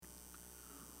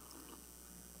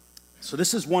So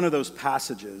this is one of those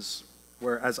passages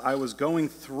where as I was going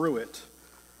through it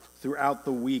throughout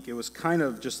the week, it was kind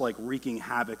of just like wreaking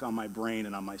havoc on my brain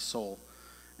and on my soul.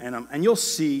 And you'll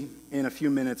see in a few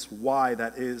minutes why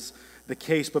that is the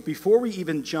case. But before we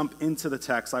even jump into the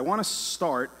text, I want to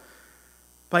start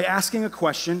by asking a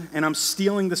question, and I'm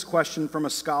stealing this question from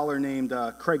a scholar named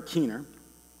Craig Keener.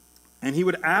 And he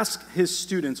would ask his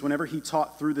students whenever he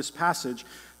taught through this passage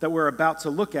that we're about to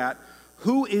look at,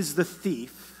 who is the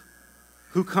thief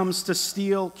who comes to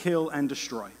steal, kill, and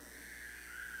destroy?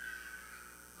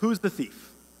 Who's the thief?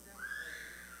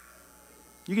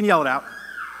 You can yell it out.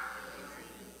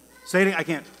 Say it, I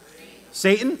can't.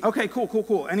 Satan? Okay,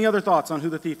 cool. Any other thoughts on who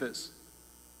the thief is?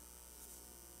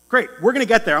 Great, we're going to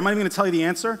get there. I'm not even going to tell you the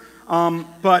answer,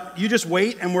 but you just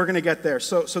wait and we're going to get there.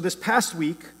 So this past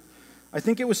week, I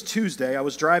think it was Tuesday, I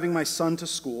was driving my son to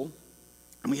school,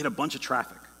 and we hit a bunch of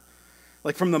traffic.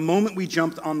 Like from the moment we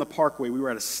jumped on the parkway, we were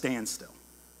at a standstill,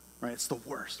 right? It's the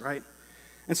worst, right?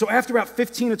 And so after about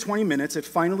 15 to 20 minutes, it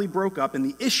finally broke up, and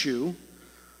the issue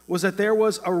was that there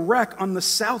was a wreck on the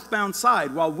southbound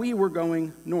side while we were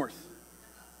going north,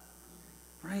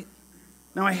 right?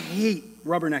 Now, I hate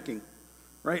rubbernecking,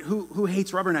 right? Who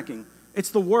hates rubbernecking? It's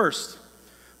the worst.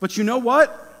 But you know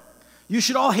what? You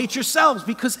should all hate yourselves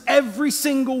because every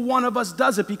single one of us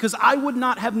does it, because I would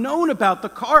not have known about the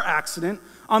car accident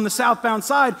on the southbound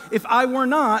side if I were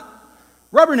not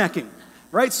rubbernecking,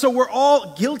 right? So we're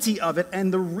all guilty of it,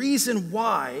 and the reason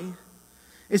why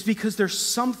is because there's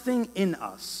something in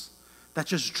us that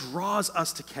just draws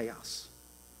us to chaos.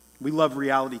 We love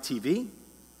reality TV.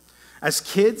 As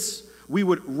kids, we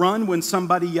would run when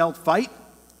somebody yelled fight.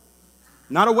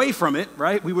 Not away from it,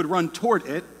 right? We would run toward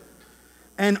it.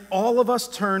 And all of us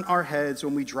turn our heads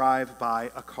when we drive by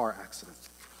a car accident.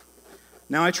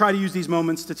 Now, I try to use these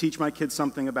moments to teach my kids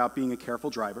something about being a careful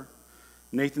driver.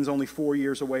 Nathan's only 4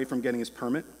 years away from getting his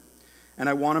permit, and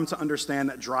I want him to understand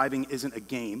that driving isn't a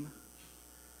game.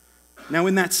 Now,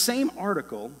 in that same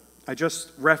article I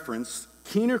just referenced,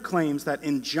 Keener claims that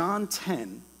in John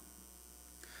 10,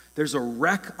 there's a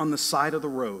wreck on the side of the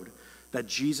road that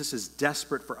Jesus is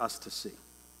desperate for us to see.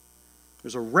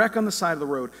 There's a wreck on the side of the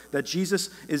road that Jesus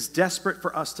is desperate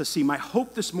for us to see. My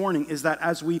hope this morning is that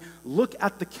as we look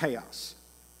at the chaos,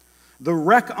 the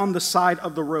wreck on the side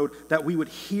of the road, that we would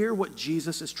hear what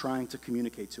Jesus is trying to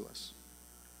communicate to us.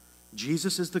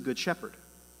 Jesus is the good shepherd,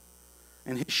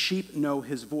 and his sheep know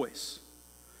his voice.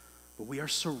 But we are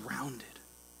surrounded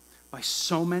by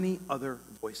so many other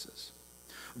voices.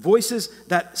 Voices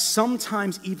that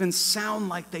sometimes even sound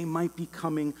like they might be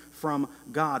coming from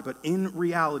God, but in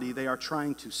reality, they are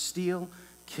trying to steal,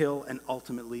 kill, and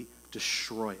ultimately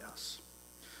destroy us.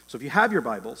 So if you have your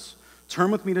Bibles, turn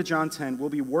with me to John 10. We'll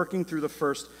be working through the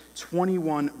first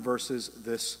 21 verses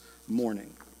this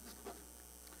morning.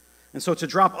 And so to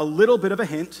drop a little bit of a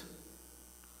hint,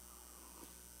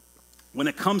 when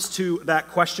it comes to that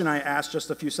question I asked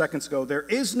just a few seconds ago, there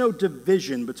is no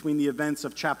division between the events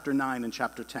of chapter 9 and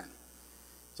chapter 10.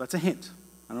 So that's a hint.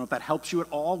 I don't know if that helps you at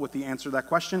all with the answer to that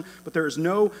question, but there is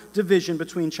no division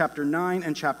between chapter 9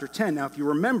 and chapter 10. Now, if you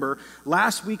remember,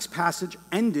 last week's passage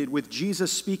ended with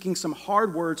Jesus speaking some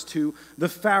hard words to the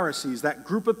Pharisees, that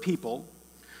group of people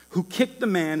who kicked the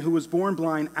man who was born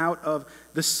blind out of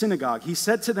the synagogue. He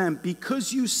said to them,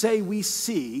 "Because you say we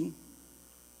see,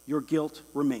 your guilt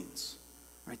remains."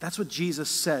 Right? That's what Jesus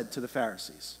said to the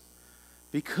Pharisees.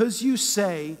 Because you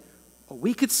say, "Oh,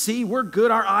 we could see, we're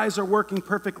good, our eyes are working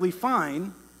perfectly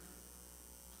fine,"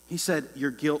 he said,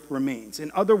 your guilt remains.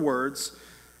 In other words,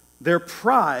 their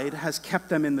pride has kept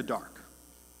them in the dark.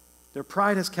 Their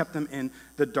pride has kept them in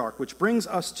the dark, which brings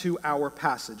us to our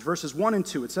passage. Verses 1 and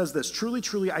 2, it says this, "Truly,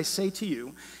 truly, I say to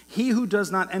you, he who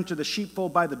does not enter the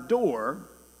sheepfold by the door,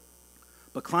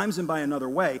 but climbs in by another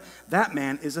way, that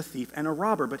man is a thief and a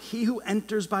robber. But he who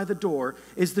enters by the door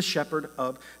is the shepherd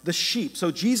of the sheep."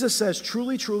 So Jesus says,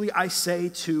 "Truly, truly, I say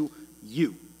to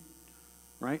you,"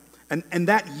 right? And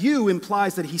that "you"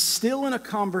 implies that he's still in a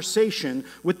conversation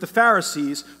with the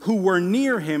Pharisees who were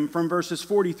near him from verses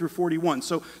 40 through 41.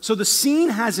 So the scene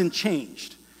hasn't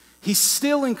changed. He's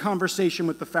still in conversation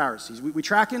with the Pharisees. We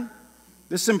tracking?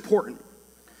 This is important.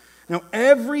 Now,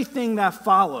 everything that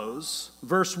follows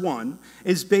verse 1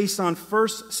 is based on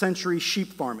first century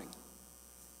sheep farming,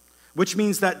 which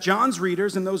means that John's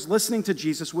readers and those listening to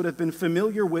Jesus would have been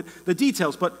familiar with the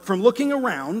details. But from looking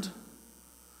around,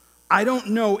 I don't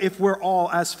know if we're all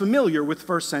as familiar with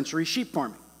first century sheep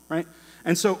farming, right?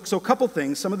 And so a couple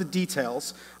things, some of the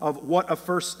details of what a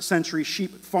first century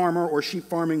sheep farmer or sheep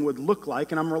farming would look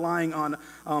like, and I'm relying on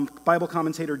Bible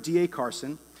commentator D.A.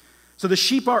 Carson. So the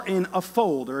sheep are in a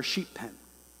fold or a sheep pen.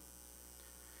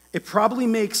 it probably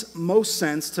makes most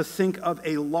sense to think of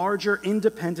a larger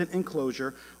independent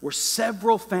enclosure where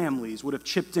several families would have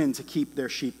chipped in to keep their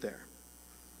sheep there.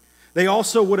 They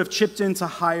also would have chipped in to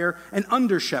hire an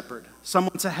under-shepherd,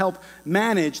 someone to help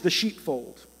manage the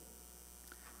sheepfold.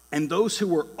 And those who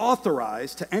were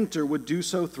authorized to enter would do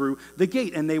so through the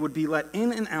gate, and they would be let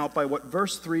in and out by what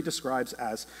verse 3 describes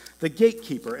as the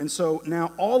gatekeeper. And so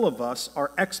now all of us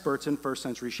are experts in first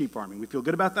century sheep farming. We feel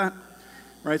good about that?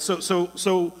 Right?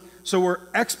 So we're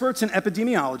experts in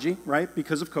epidemiology, right,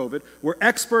 because of COVID. We're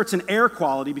experts in air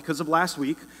quality because of last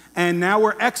week. And now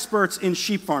we're experts in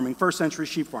sheep farming, first century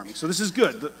sheep farming. So this is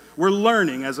good. We're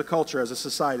learning as a culture, as a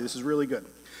society. This is really good.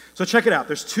 So check it out.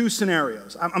 There's two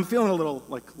scenarios. I'm feeling a little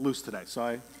loose today, so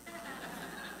I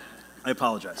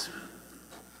apologize.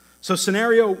 So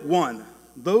scenario 1,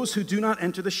 those who do not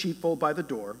enter the sheepfold by the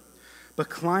door, but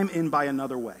climb in by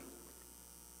another way.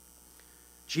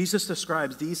 Jesus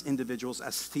describes these individuals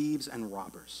as thieves and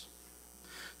robbers.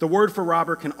 The word for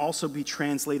robber can also be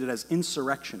translated as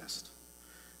insurrectionist,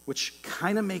 which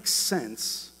kind of makes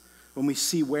sense when we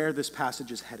see where this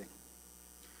passage is heading.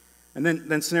 And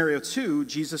then scenario 2,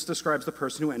 Jesus describes the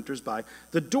person who enters by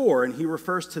the door, and he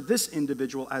refers to this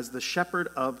individual as the shepherd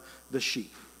of the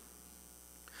sheep.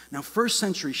 Now, first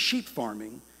century sheep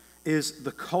farming is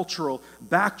the cultural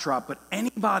backdrop, but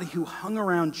anybody who hung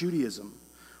around Judaism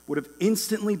would have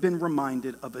instantly been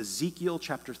reminded of Ezekiel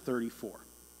chapter 34.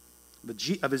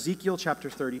 Of Ezekiel chapter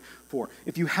 34.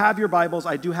 If you have your Bibles,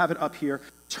 I do have it up here.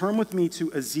 Turn with me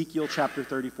to Ezekiel chapter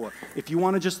 34. If you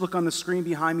want to just look on the screen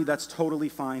behind me, that's totally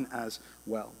fine as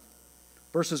well.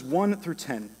 Verses 1 through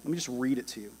 10. Let me just read it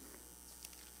to you.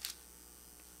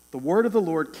 The word of the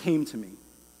Lord came to me.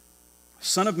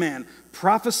 Son of man,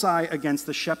 prophesy against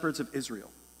the shepherds of Israel.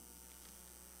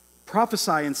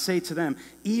 Prophesy and say to them,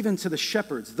 even to the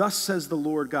shepherds, thus says the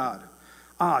Lord God,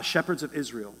 ah, shepherds of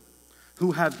Israel,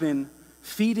 who have been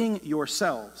feeding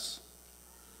yourselves.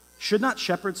 Should not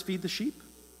shepherds feed the sheep?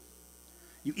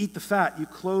 You eat the fat, you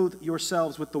clothe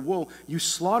yourselves with the wool, you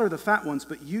slaughter the fat ones,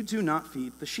 but you do not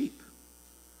feed the sheep.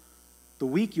 The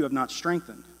weak you have not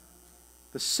strengthened,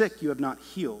 the sick you have not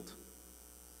healed,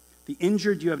 the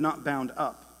injured you have not bound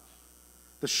up,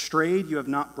 the strayed you have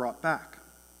not brought back.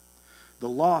 The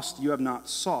lost you have not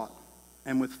sought,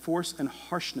 and with force and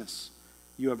harshness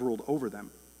you have ruled over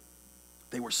them.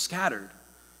 They were scattered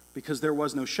because there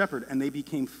was no shepherd, and they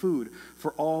became food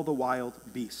for all the wild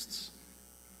beasts.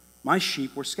 My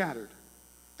sheep were scattered.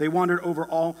 They wandered over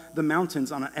all the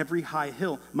mountains on every high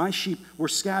hill. My sheep were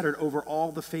scattered over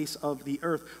all the face of the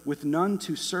earth, with none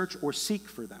to search or seek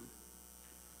for them.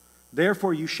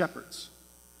 Therefore, you shepherds,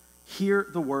 hear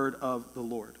the word of the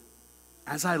Lord.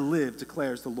 As I live,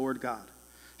 declares the Lord God,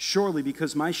 surely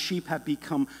because my sheep have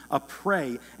become a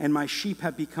prey, and my sheep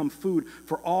have become food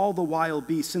for all the wild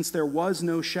beasts, since there was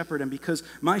no shepherd, and because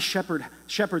my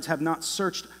shepherds have not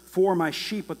searched for my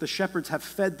sheep, but the shepherds have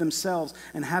fed themselves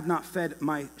and have not fed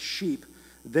my sheep.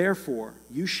 Therefore,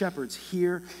 you shepherds,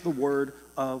 hear the word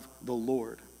of the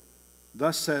Lord.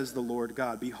 Thus says the Lord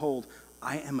God, behold,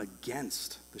 I am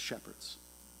against the shepherds,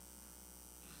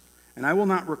 and I will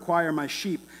not require my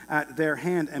sheep at their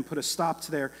hand and put a stop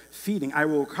to their feeding. I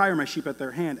will require my sheep at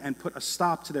their hand and put a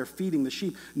stop to their feeding the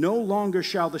sheep. No longer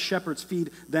shall the shepherds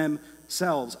feed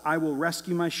themselves. I will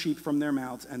rescue my sheep from their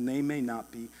mouths, and they may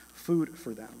not be food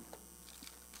for them.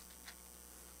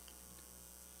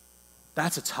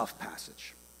 That's a tough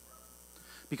passage.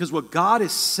 Because what God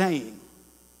is saying,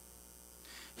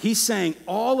 he's saying,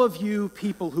 all of you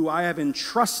people who I have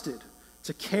entrusted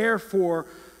to care for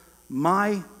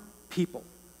my people,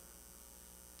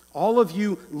 all of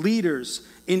you leaders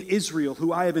in Israel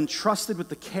who I have entrusted with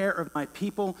the care of my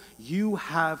people, you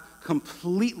have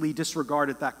completely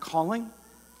disregarded that calling.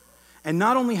 And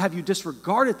not only have you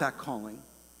disregarded that calling,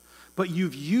 but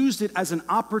you've used it as an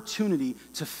opportunity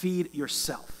to feed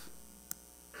yourself.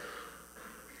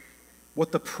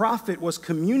 What the prophet was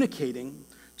communicating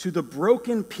to the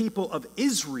broken people of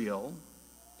Israel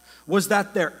was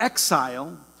that their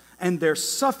exile and their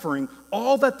suffering,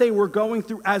 all that they were going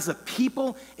through as a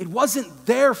people, it wasn't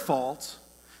their fault,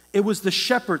 it was the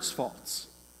shepherds' faults.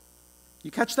 You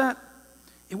catch that?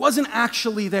 It wasn't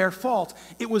actually their fault.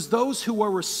 It was those who were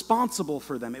responsible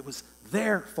for them. It was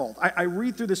their fault. I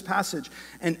read through this passage,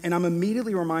 and I'm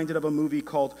immediately reminded of a movie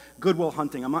called Good Will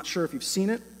Hunting. I'm not sure if you've seen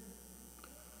it.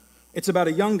 It's about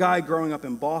a young guy growing up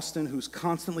in Boston who's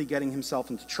constantly getting himself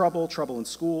into trouble in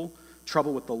school,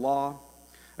 trouble with the law.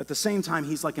 At the same time,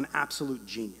 he's like an absolute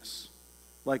genius,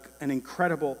 like an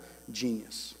incredible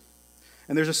genius.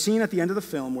 And there's a scene at the end of the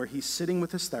film where he's sitting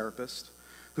with his therapist,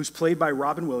 who's played by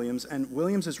Robin Williams, and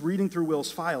Williams is reading through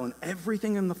Will's file, and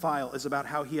everything in the file is about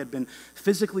how he had been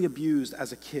physically abused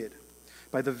as a kid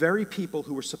by the very people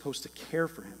who were supposed to care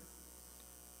for him.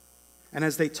 And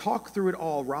as they talk through it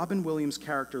all, Robin Williams'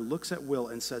 character looks at Will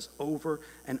and says over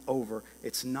and over,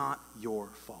 "It's not your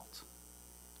fault.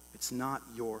 It's not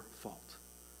your fault."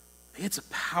 It's a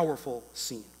powerful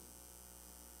scene.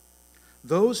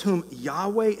 Those whom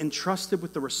Yahweh entrusted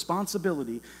with the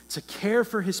responsibility to care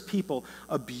for his people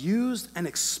abused and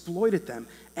exploited them,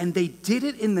 and they did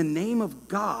it in the name of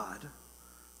God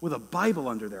with a Bible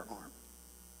under their arm.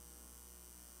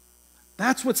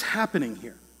 That's what's happening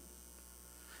here.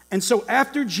 And so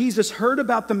after Jesus heard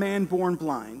about the man born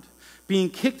blind being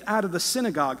kicked out of the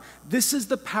synagogue, this is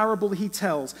the parable he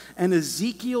tells, and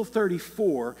Ezekiel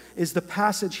 34 is the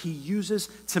passage he uses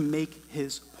to make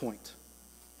his point.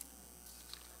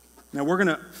 Now, we're going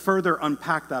to further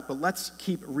unpack that, but let's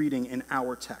keep reading in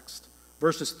our text.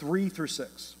 Verses 3 through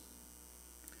 6.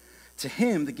 To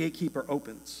him, the gatekeeper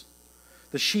opens.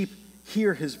 The sheep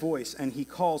hear his voice, and he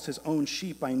calls his own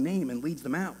sheep by name and leads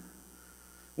them out.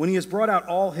 When he has brought out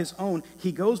all his own,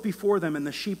 he goes before them, and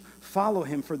the sheep follow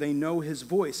him, for they know his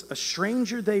voice. A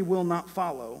stranger they will not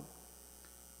follow,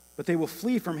 but they will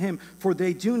flee from him, for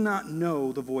they do not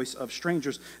know the voice of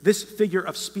strangers. This figure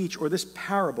of speech, or this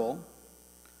parable,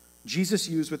 Jesus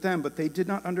used with them, but they did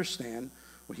not understand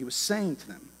what he was saying to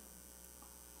them.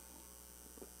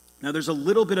 Now, there's a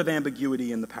little bit of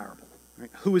ambiguity in the parable. Right?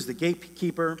 Who is the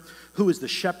gatekeeper? Who is the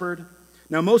shepherd?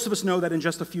 Now, most of us know that in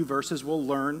just a few verses we'll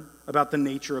learn about the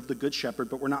nature of the good shepherd,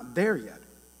 but we're not there yet.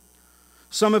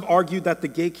 Some have argued that the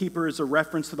gatekeeper is a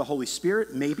reference to the Holy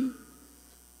Spirit. Maybe.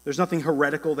 There's nothing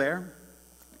heretical there.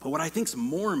 But what I think is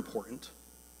more important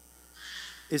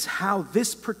is how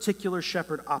this particular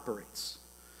shepherd operates.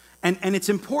 And it's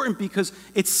important because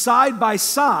it's side by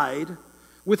side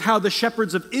with how the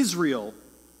shepherds of Israel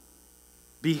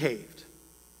behaved.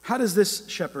 How does this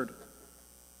shepherd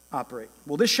operate?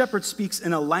 Well, this shepherd speaks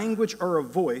in a language or a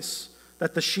voice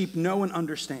that the sheep know and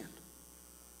understand.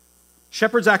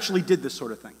 Shepherds actually did this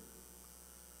sort of thing.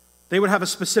 They would have a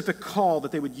specific call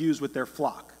that they would use with their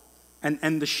flock.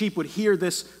 And the sheep would hear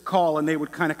this call and they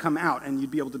would kind of come out, and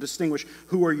you'd be able to distinguish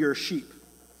who are your sheep.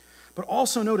 But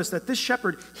also notice that this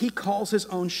shepherd, he calls his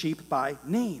own sheep by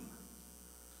name.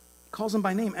 He calls them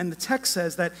by name. And the text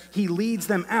says that he leads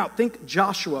them out. Think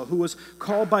Joshua, who was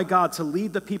called by God to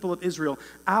lead the people of Israel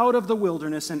out of the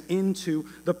wilderness and into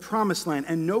the promised land.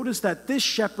 And notice that this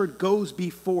shepherd goes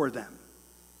before them.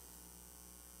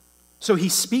 So he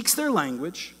speaks their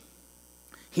language,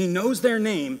 he knows their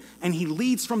name, and he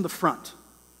leads from the front.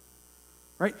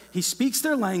 Right? He speaks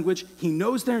their language, he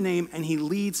knows their name, and he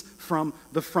leads from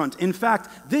the front. In fact,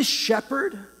 this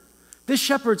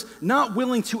shepherd's not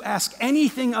willing to ask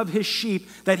anything of his sheep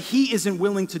that he isn't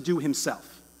willing to do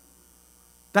himself.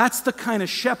 That's the kind of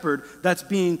shepherd that's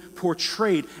being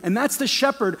portrayed. And that's the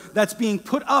shepherd that's being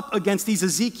put up against these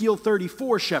Ezekiel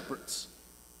 34 shepherds.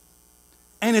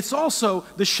 And it's also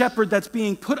the shepherd that's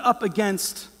being put up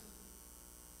against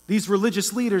these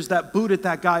religious leaders that booted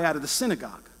that guy out of the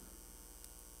synagogue.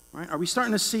 Right? Are we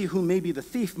starting to see who maybe the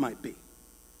thief might be?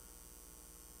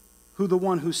 Who the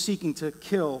one who's seeking to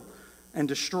kill and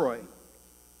destroy?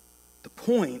 The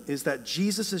point is that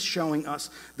Jesus is showing us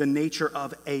the nature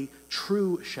of a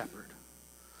true shepherd,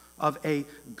 of a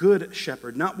good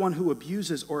shepherd, not one who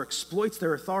abuses or exploits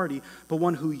their authority, but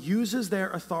one who uses their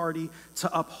authority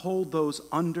to uphold those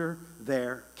under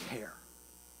their care.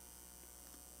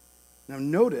 Now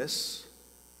notice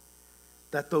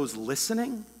that those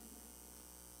listening,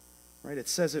 right, it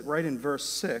says it right in verse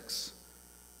 6,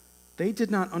 they did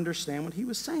not understand what he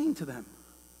was saying to them.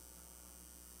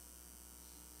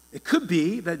 It could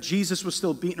be that Jesus was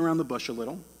still beating around the bush a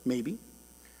little, maybe.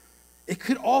 It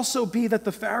could also be that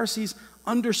the Pharisees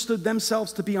understood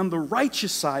themselves to be on the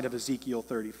righteous side of Ezekiel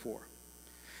 34.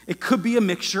 It could be a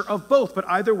mixture of both, but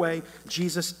either way,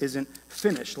 Jesus isn't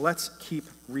finished. Let's keep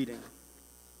reading.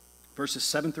 Verses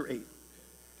 7 through 8.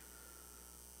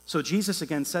 So Jesus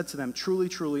again said to them, "Truly,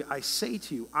 truly, I say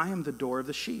to you, I am the door of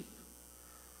the sheep.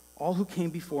 All who came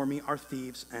before me are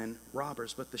thieves and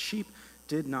robbers, but the sheep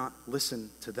did not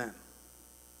listen to them."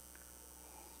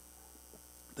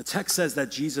 The text says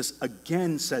that Jesus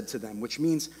again said to them, which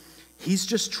means he's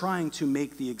just trying to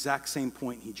make the exact same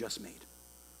point he just made.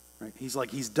 Right?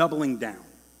 He's doubling down.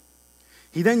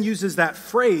 He then uses that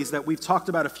phrase that we've talked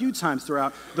about a few times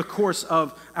throughout the course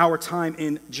of our time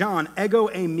in John, ego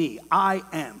eimi, I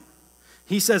am.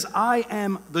 He says, I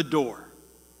am the door.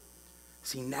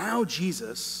 See, now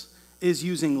Jesus is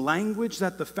using language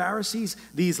that the Pharisees,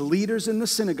 these leaders in the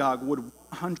synagogue, would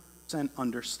 100%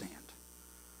 understand.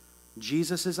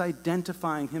 Jesus is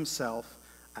identifying himself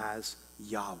as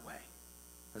Yahweh,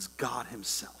 as God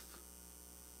himself.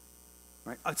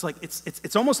 Right? It's like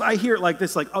it's almost, I hear it like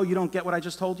this, like, oh, you don't get what I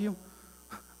just told you?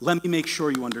 Let me make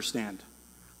sure you understand.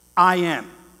 I am.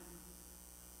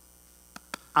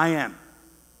 I am.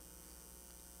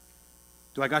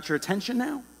 Do I got your attention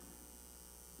now?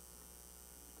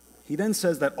 He then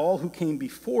says that all who came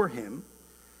before him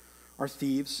are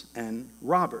thieves and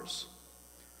robbers.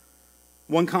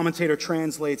 One commentator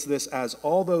translates this as,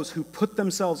 all those who put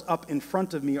themselves up in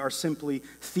front of me are simply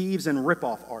thieves and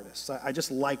rip-off artists. I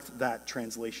just liked that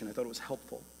translation. I thought it was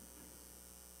helpful.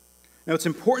 Now, it's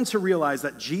important to realize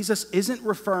that Jesus isn't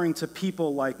referring to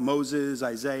people like Moses,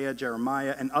 Isaiah,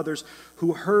 Jeremiah, and others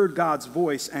who heard God's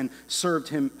voice and served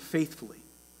him faithfully.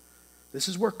 This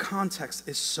is where context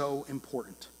is so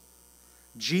important.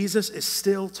 Jesus is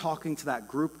still talking to that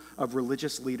group of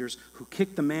religious leaders who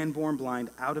kicked the man born blind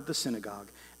out of the synagogue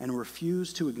and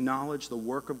refused to acknowledge the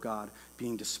work of God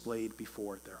being displayed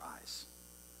before their eyes.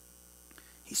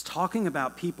 He's talking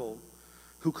about people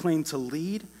who claim to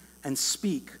lead and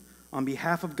speak on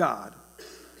behalf of God,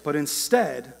 but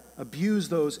instead abuse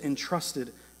those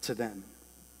entrusted to them.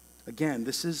 Again,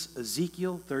 this is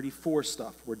Ezekiel 34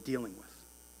 stuff we're dealing with.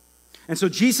 And so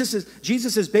Jesus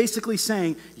is basically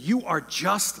saying, you are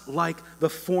just like the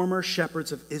former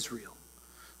shepherds of Israel,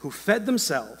 who fed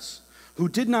themselves, who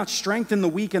did not strengthen the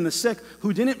weak and the sick,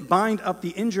 who didn't bind up the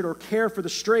injured or care for the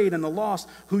strayed and the lost,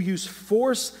 who used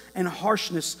force and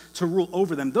harshness to rule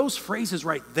over them. Those phrases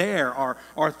right there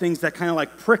are things that kind of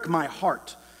like prick my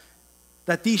heart.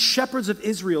 That these shepherds of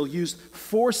Israel used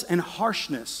force and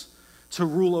harshness to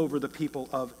rule over the people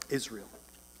of Israel.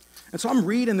 And so I'm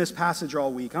reading this passage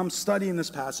all week. I'm studying this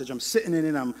passage. I'm sitting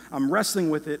in it. I'm wrestling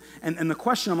with it. And the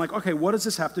question, I'm like, okay, what does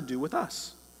this have to do with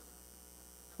us?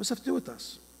 What does this have to do with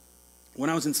us? When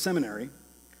I was in seminary,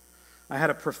 I had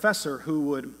a professor who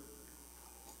would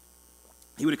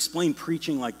explain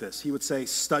preaching like this. He would say,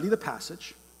 study the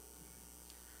passage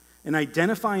and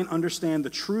identify and understand the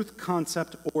truth,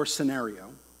 concept, or scenario.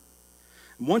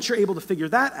 And once you're able to figure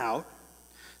that out,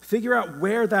 figure out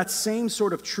where that same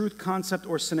sort of truth, concept,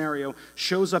 or scenario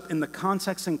shows up in the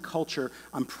context and culture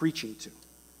I'm preaching to,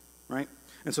 right?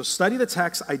 And so study the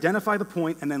text, identify the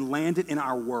point, and then land it in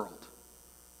our world.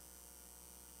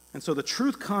 And so the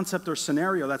truth, concept, or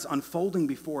scenario that's unfolding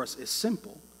before us is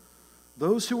simple.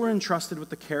 Those who are entrusted with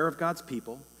the care of God's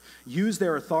people use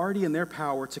their authority and their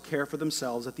power to care for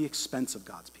themselves at the expense of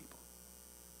God's people.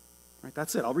 Right?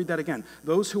 That's it. I'll read that again.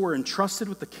 Those who are entrusted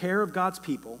with the care of God's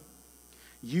people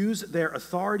use their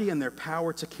authority and their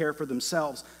power to care for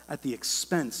themselves at the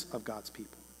expense of God's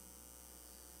people.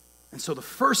 And so the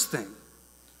first thing,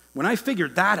 when I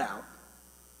figured that out,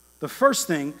 the first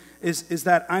thing is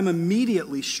that I'm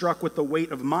immediately struck with the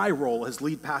weight of my role as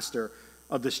lead pastor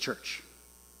of this church.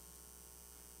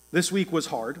 This week was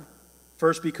hard.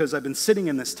 First, because I've been sitting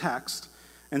in this text.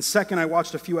 And second, I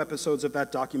watched a few episodes of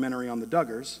that documentary on the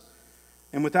Duggars.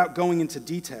 And without going into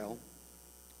detail,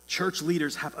 church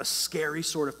leaders have a scary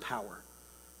sort of power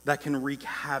that can wreak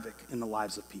havoc in the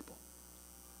lives of people.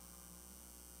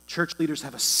 Church leaders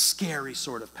have a scary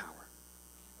sort of power.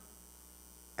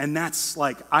 And that's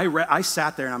like, I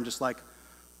sat there and I'm just like,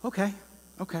 okay.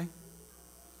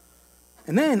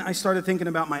 And then I started thinking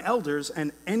about my elders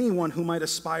and anyone who might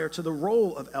aspire to the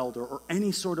role of elder or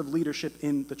any sort of leadership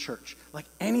in the church. Like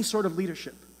any sort of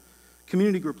leadership.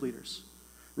 Community group leaders,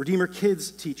 Redeemer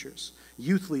Kids teachers,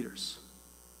 youth leaders.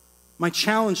 My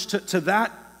challenge to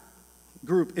that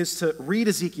group is to read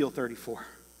Ezekiel 34.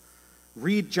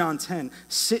 Read John 10.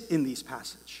 Sit in these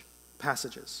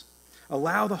passages.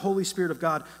 Allow the Holy Spirit of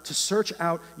God to search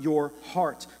out your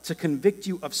heart, to convict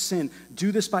you of sin.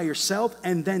 Do this by yourself,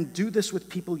 and then do this with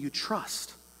people you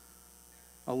trust.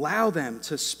 Allow them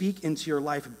to speak into your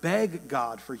life. Beg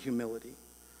God for humility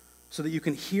so that you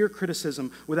can hear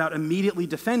criticism without immediately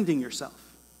defending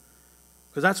yourself.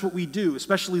 Because that's what we do,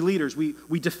 especially leaders.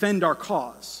 We defend our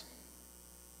cause.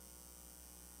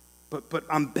 But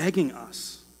I'm begging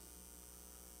us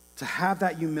to have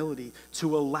that humility,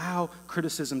 to allow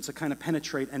criticism to kind of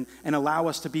penetrate and allow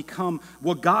us to become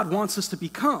what God wants us to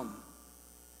become.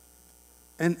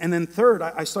 And then third,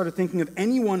 I started thinking of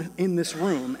anyone in this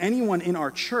room, anyone in our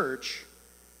church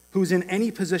who's in any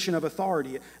position of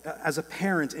authority, as a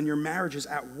parent, in your marriages,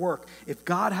 at work. If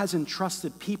God has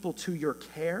entrusted people to your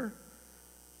care,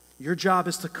 your job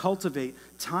is to cultivate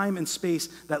time and space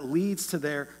that leads to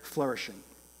their flourishing.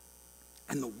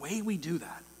 And the way we do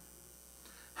that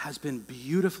has been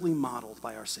beautifully modeled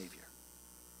by our Savior.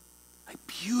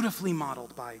 Beautifully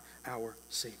modeled by our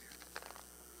Savior.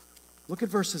 Look at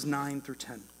verses 9 through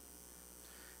 10.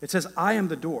 It says, I am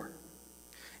the door.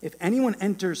 If anyone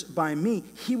enters by me,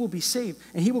 he will be saved,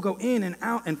 and he will go in and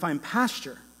out and find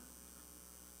pasture.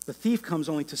 The thief comes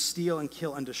only to steal and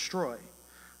kill and destroy.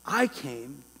 I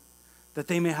came that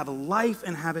they may have a life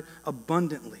and have it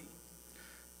abundantly.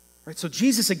 Right? So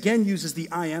Jesus again uses the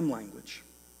I am language.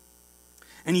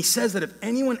 And he says that if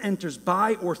anyone enters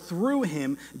by or through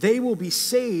him, they will be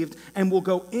saved and will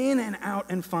go in and out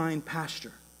and find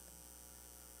pasture.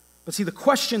 But see, the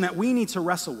question that we need to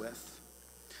wrestle with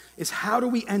is, how do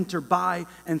we enter by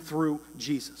and through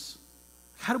Jesus?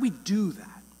 How do we do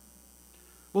that?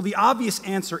 Well, the obvious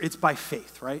answer, it's by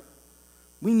faith, right?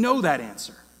 We know that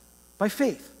answer. By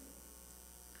faith.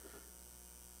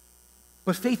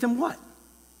 But faith in what?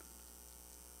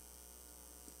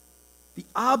 The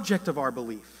object of our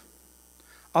belief,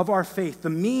 of our faith, the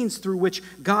means through which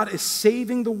God is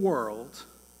saving the world,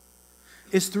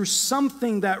 is through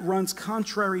something that runs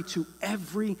contrary to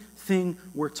everything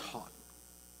we're taught.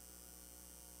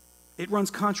 It runs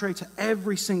contrary to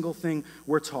every single thing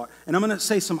we're taught. And I'm going to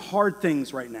say some hard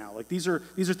things right now. Like these are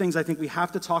things I think we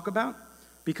have to talk about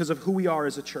because of who we are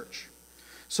as a church.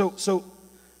 So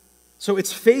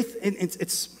it's faith.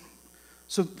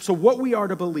 So what we are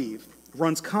to believe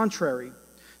runs contrary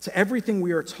to everything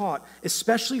we are taught,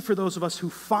 especially for those of us who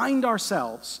find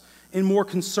ourselves in more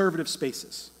conservative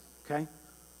spaces. Okay?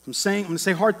 I'm going to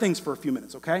say hard things for a few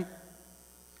minutes. Okay?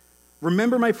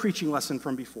 Remember my preaching lesson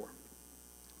from before.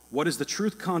 What is the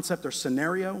truth concept or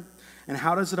scenario, and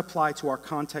how does it apply to our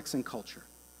context and culture?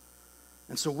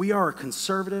 And so we are a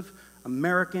conservative,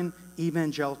 American,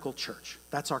 evangelical church.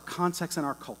 That's our context and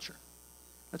our culture.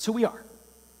 That's who we are.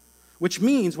 Which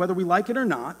means, whether we like it or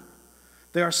not,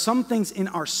 there are some things in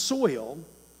our soil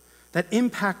that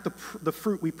impact the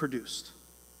fruit we produced.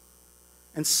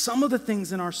 And some of the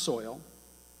things in our soil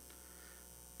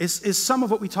is some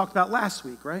of what we talked about last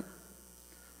week, right?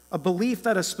 A belief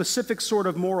that a specific sort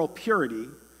of moral purity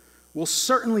will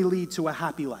certainly lead to a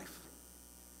happy life.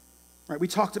 Right? We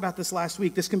talked about this last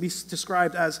week. This can be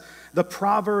described as the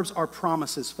Proverbs are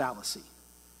promises fallacy.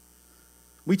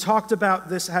 We talked about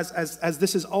this as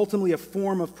this is ultimately a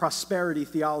form of prosperity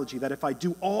theology, that if I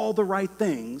do all the right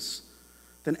things,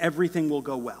 then everything will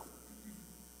go well.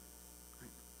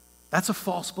 That's a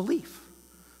false belief,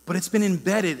 but it's been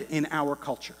embedded in our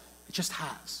culture. It just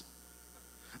has.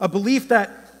 A belief that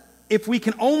if we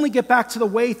can only get back to the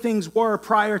way things were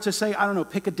prior to, say,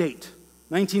 pick a date,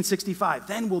 1965,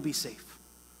 then we'll be safe.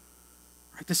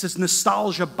 Right? This is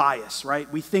nostalgia bias, right?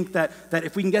 We think that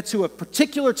if we can get to a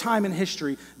particular time in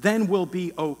history, then we'll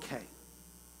be okay.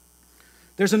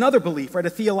 There's another belief, right? A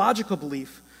theological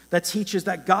belief that teaches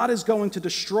that God is going to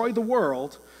destroy the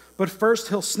world, but first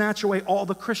he'll snatch away all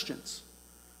the Christians.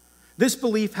 This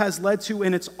belief has led to,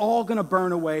 and it's all going to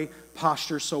burn away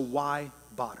posture, so why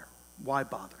bother? Why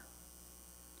bother?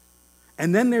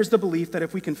 And then there's the belief that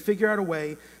if we can figure out a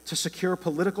way to secure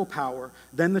political power,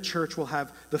 then the church will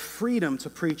have the freedom to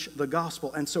preach the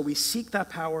gospel. And so we seek that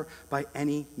power by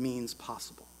any means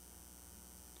possible.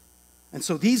 And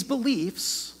so these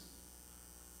beliefs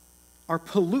are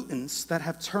pollutants that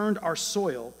have turned our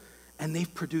soil, and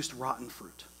they've produced rotten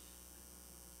fruit.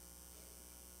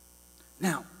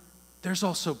 Now, there's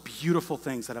also beautiful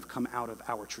things that have come out of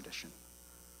our tradition.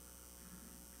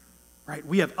 Right?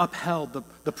 We have upheld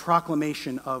the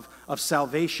proclamation of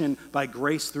salvation by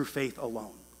grace through faith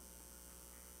alone.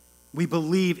 We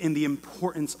believe in the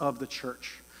importance of the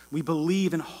church. We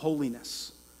believe in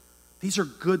holiness. These are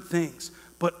good things.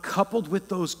 But coupled with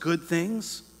those good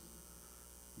things,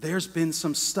 there's been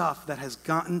some stuff that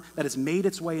has made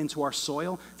its way into our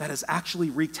soil that has actually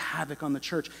wreaked havoc on the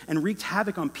church and wreaked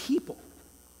havoc on people.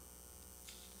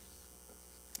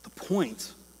 The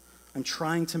point I'm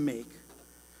trying to make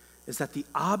is that the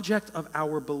object of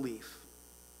our belief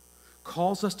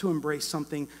calls us to embrace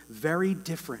something very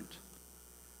different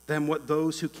than what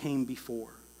those who came before,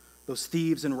 those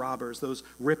thieves and robbers, those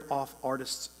rip-off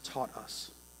artists taught us.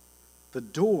 The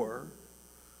door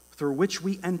through which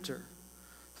we enter,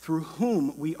 through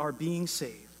whom we are being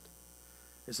saved,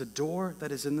 is a door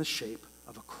that is in the shape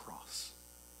of a cross.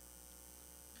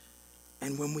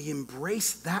 And when we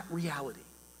embrace that reality,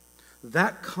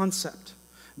 that concept,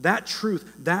 that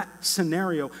truth, that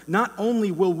scenario, not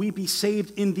only will we be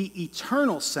saved in the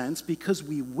eternal sense, because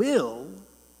we will,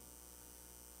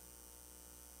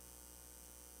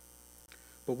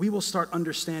 but we will start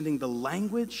understanding the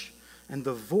language and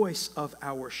the voice of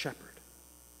our shepherd,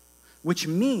 which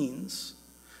means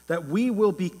that we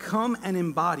will become and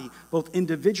embody, both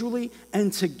individually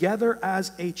and together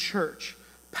as a church,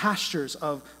 pastures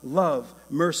of love,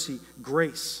 mercy,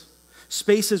 grace.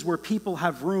 spaces where people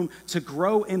have room to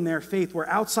grow in their faith, where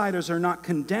outsiders are not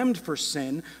condemned for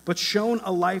sin, but shown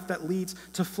a life that leads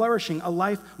to flourishing, a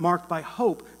life marked by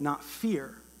hope, not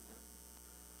fear.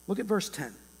 Look at verse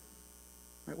 10.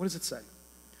 Right, what does it say? It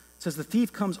says, the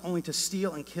thief comes only to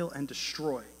steal and kill and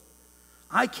destroy.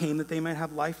 I came that they might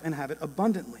have life and have it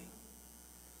abundantly.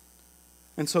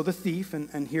 And so the thief,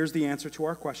 and here's the answer to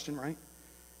our question, right?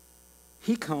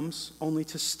 He comes only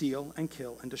to steal and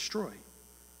kill and destroy.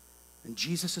 And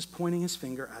Jesus is pointing his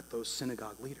finger at those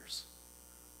synagogue leaders.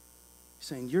 He's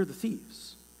saying, you're the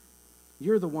thieves.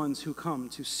 You're the ones who come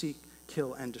to seek,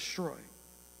 kill, and destroy.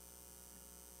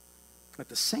 At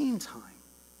the same time,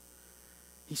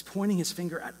 he's pointing his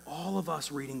finger at all of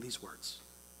us reading these words.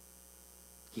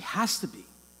 He has to be.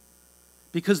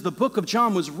 Because the book of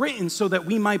John was written so that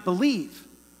we might believe.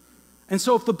 And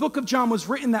so if the book of John was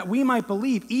written that we might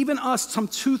believe, even us some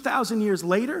 2,000 years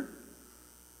later,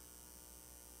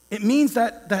 it means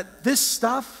that this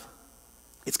stuff,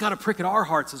 it's got to prick at our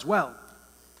hearts as well.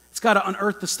 It's got to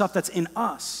unearth the stuff that's in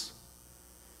us,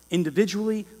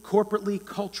 individually, corporately,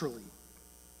 culturally.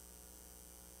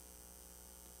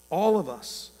 All of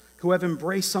us who have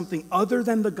embraced something other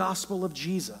than the gospel of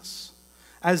Jesus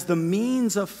as the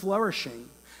means of flourishing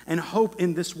and hope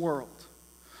in this world.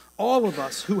 All of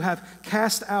us who have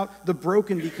cast out the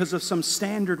broken because of some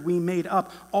standard we made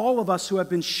up. All of us who have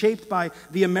been shaped by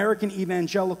the American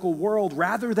evangelical world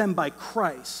rather than by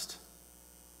Christ.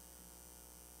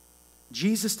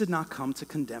 Jesus did not come to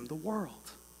condemn the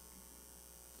world.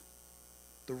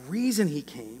 The reason he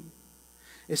came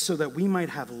is so that we might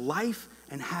have life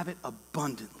and have it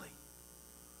abundantly.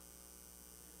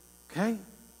 Okay?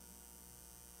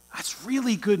 That's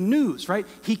really good news, right?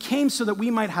 He came so that we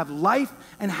might have life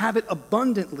and have it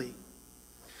abundantly.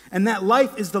 And that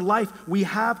life is the life we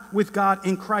have with God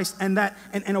in Christ. And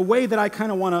a way that I kind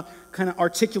of want to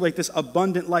articulate this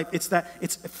abundant life, it's that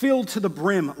it's filled to the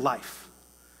brim life.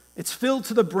 It's filled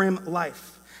to the brim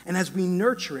life. And as we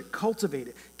nurture it, cultivate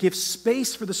it, give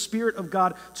space for the Spirit of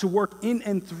God to work in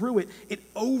and through it, it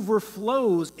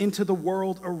overflows into the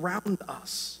world around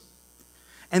us.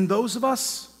 And those of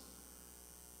us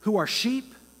who are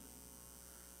sheep,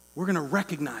 we're going to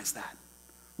recognize that.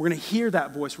 We're going to hear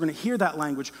that voice. We're going to hear that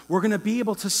language. We're going to be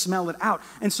able to smell it out.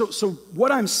 And so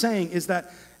what I'm saying is that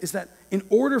in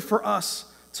order for us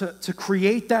to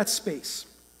create that space,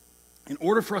 in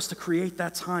order for us to create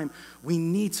that time, we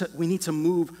need to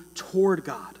move toward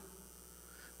God.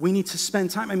 We need to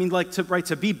spend time. I mean,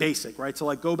 to be basic, right?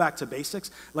 To go back to basics.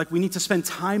 We need to spend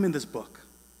time in this book.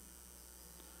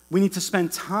 We need to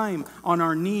spend time on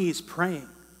our knees praying.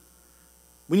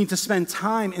 We need to spend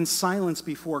time in silence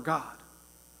before God.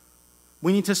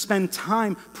 We need to spend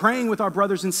time praying with our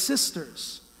brothers and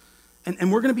sisters.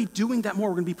 And we're going to be doing that more.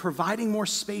 We're going to be providing more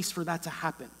space for that to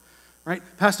happen. Right?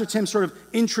 Pastor Tim sort of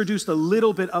introduced a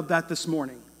little bit of that this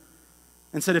morning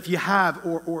and said if you have,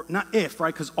 or not if,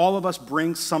 right? Because all of us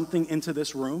bring something into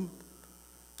this room,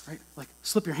 right?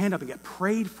 Slip your hand up and get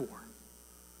prayed for.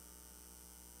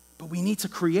 But we need to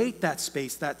create that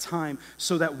space, that time,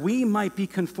 so that we might be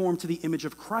conformed to the image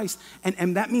of Christ.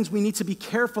 And that means we need to be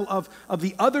careful of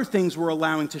the other things we're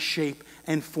allowing to shape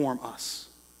and form us.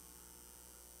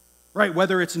 Right?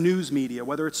 Whether it's news media,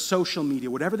 whether it's social media,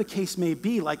 whatever the case may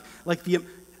be, don't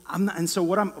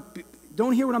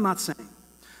hear what I'm not saying.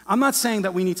 I'm not saying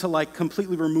that we need to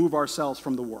completely remove ourselves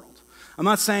from the world. I'm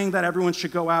not saying that everyone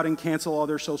should go out and cancel all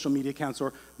their social media accounts,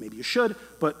 or maybe you should,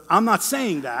 but I'm not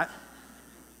saying that.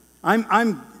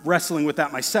 I'm wrestling with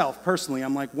that myself personally.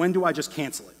 I'm like, when do I just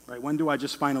cancel it, right? When do I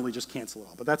just finally just cancel it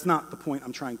all? But that's not the point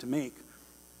I'm trying to make.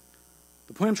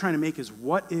 The point I'm trying to make is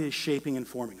what is shaping and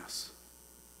forming us.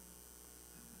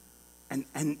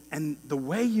 And the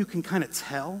way you can kind of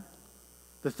tell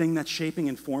the thing that's shaping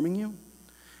and forming you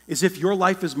is if your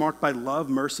life is marked by love,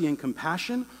 mercy, and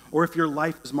compassion, or if your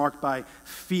life is marked by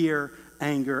fear,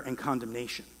 anger, and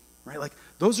condemnation, right?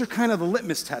 Those are kind of the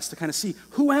litmus tests to kind of see,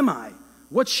 who am I?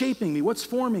 What's shaping me? What's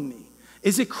forming me?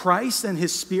 Is it Christ and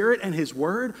his Spirit and his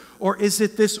word? Or is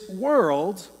it this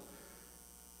world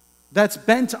that's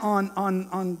bent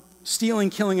on stealing,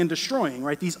 killing, and destroying,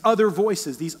 right? These other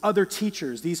voices, these other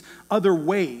teachers, these other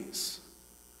ways.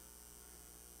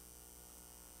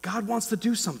 God wants to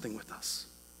do something with us.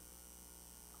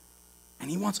 And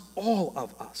he wants all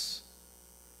of us.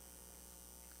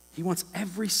 He wants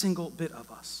every single bit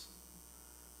of us.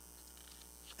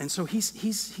 And so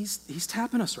he's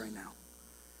tapping us right now.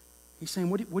 He's saying,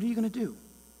 what are you going to do?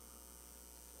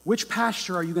 Which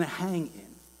pasture are you going to hang in?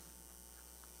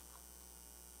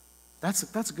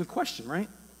 That's a good question, right?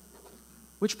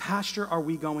 Which pasture are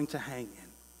we going to hang in?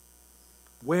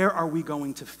 Where are we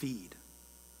going to feed?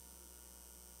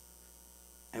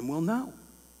 And we'll know.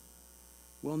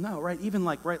 We'll know, right? Even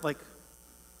like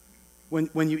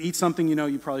when you eat something you know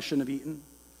you probably shouldn't have eaten,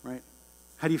 right?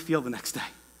 How do you feel the next day?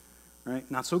 Right?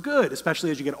 Not so good, especially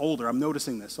as you get older. I'm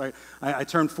noticing this, right? I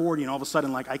turned 40 and all of a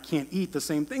sudden, like, I can't eat the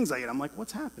same things I eat. I'm like,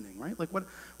 what's happening, right? Like,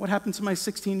 what happened to my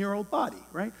 16-year-old body,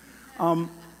 right?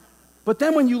 But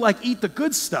then when you, like, eat the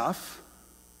good stuff,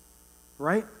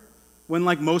 right? When,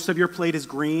 like, most of your plate is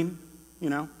green, you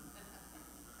know?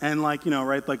 And, like, you know,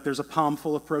 right? Like, there's a palm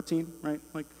full of protein, right?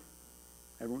 Like,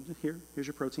 everyone, here's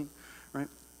your protein, right?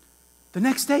 The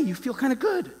next day, you feel kind of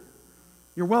good.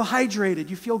 You're well hydrated.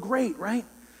 You feel great, right?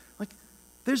 Like,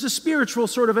 there's a spiritual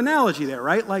sort of analogy there,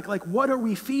 right? Like what are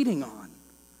we feeding on?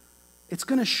 It's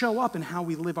going to show up in how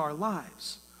we live our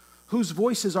lives. Whose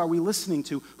voices are we listening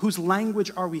to? Whose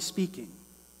language are we speaking?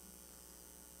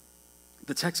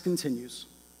 The text continues.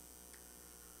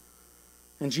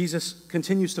 And Jesus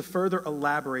continues to further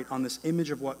elaborate on this image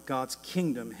of what God's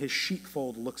kingdom, his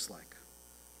sheepfold, looks like.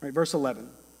 Right, verse 11.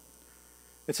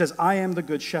 It says, I am the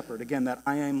good shepherd. Again, that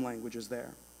I am language is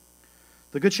there.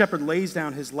 The good shepherd lays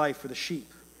down his life for the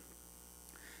sheep.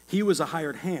 He who is a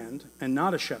hired hand and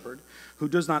not a shepherd, who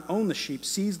does not own the sheep,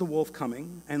 sees the wolf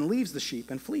coming and leaves the sheep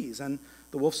and flees, and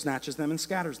the wolf snatches them and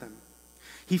scatters them.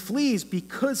 He flees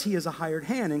because he is a hired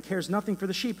hand and cares nothing for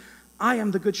the sheep. I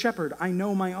am the good shepherd. I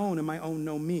know my own, and my own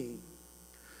know me.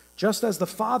 Just as the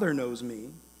Father knows me,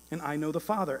 and I know the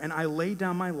Father, and I lay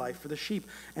down my life for the sheep.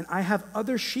 And I have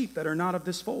other sheep that are not of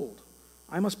this fold.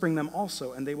 I must bring them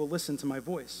also, and they will listen to my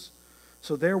voice.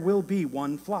 So there will be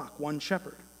one flock, one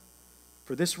shepherd.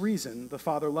 For this reason, the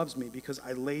Father loves me, because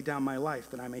I lay down my life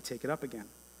that I may take it up again.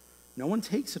 No one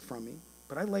takes it from me,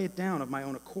 but I lay it down of my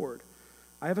own accord.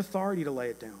 I have authority to lay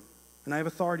it down, and I have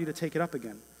authority to take it up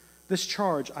again. This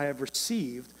charge I have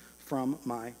received from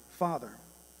my Father.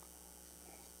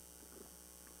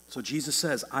 So Jesus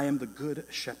says, I am the good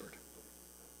shepherd.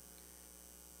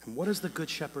 And what does the good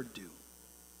shepherd do?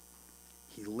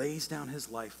 He lays down his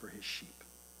life for his sheep.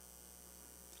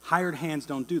 Hired hands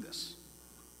don't do this.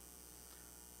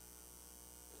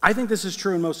 I think this is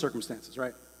true in most circumstances,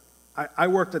 right? I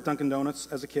worked at Dunkin' Donuts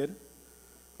as a kid.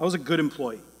 I was a good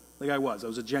employee. Like I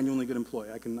was a genuinely good employee.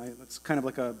 It's kind of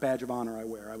like a badge of honor I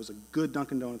wear. I was a good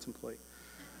Dunkin' Donuts employee.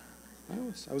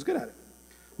 I was good at it.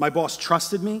 My boss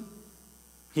trusted me.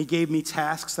 He gave me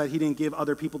tasks that he didn't give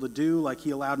other people to do. Like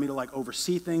he allowed me to like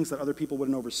oversee things that other people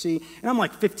wouldn't oversee. And I'm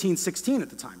like 15, 16 at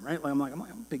the time, right? I'm a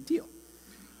big deal.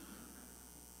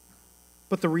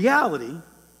 But the reality,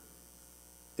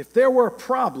 if there were a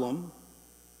problem,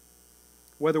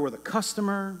 whether we're the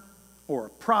customer or a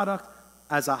product,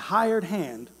 as a hired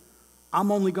hand,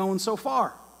 I'm only going so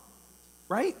far,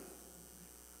 right?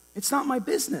 It's not my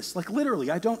business. Like literally,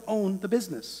 I don't own the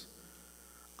business.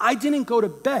 I didn't go to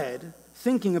bed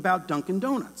thinking about Dunkin'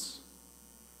 Donuts.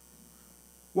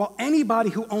 Well, anybody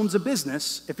who owns a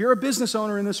business, if you're a business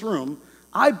owner in this room,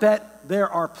 I bet there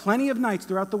are plenty of nights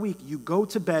throughout the week you go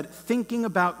to bed thinking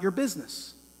about your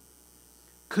business.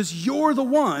 Because you're the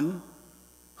one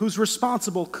who's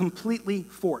responsible completely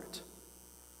for it.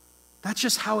 That's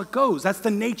just how it goes. That's the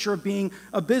nature of being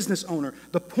a business owner.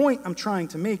 The point I'm trying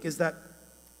to make is that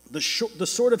the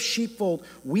sort of sheepfold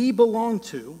we belong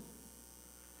to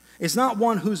is not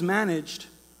one who's managed,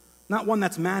 not one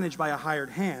that's managed by a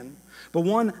hired hand, but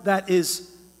one that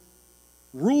is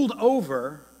ruled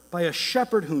over by a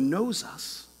shepherd who knows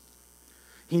us.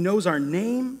 He knows our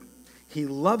name. He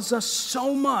loves us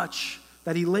so much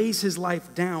that he lays his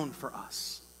life down for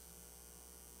us.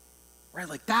 Right?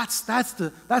 Like that's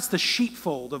the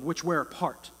sheepfold of which we're a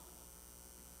part.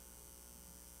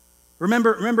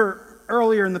 Remember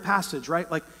earlier in the passage, right?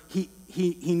 Like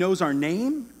he knows our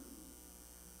name.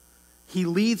 He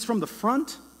leads from the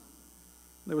front.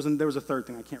 There was a third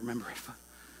thing, I can't remember it.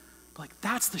 But like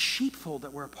that's the sheepfold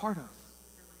that we're a part of.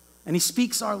 And he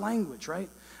speaks our language, right?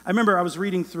 I remember I was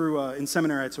reading through, in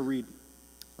seminary I had to read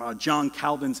John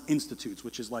Calvin's Institutes,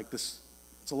 which is like this,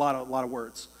 it's a lot of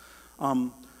words.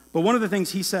 But one of the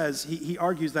things he says, he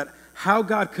argues that how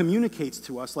God communicates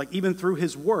to us, like even through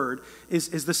his word,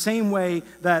 is the same way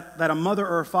that a mother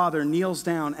or a father kneels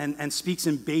down and speaks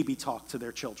in baby talk to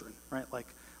their children, right?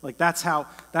 Like that's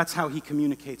how he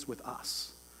communicates with us.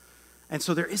 And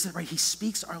so there is it, right? He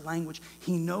speaks our language.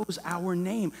 He knows our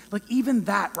name. Like even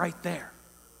that right there.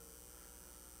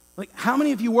 Like how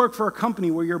many of you work for a company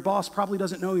where your boss probably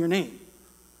doesn't know your name?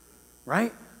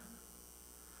 Right?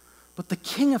 But the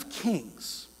King of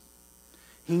Kings,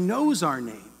 he knows our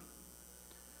name.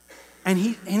 And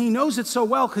he knows it so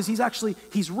well because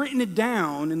he's written it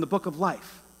down in the book of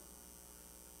life.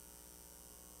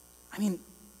 I mean,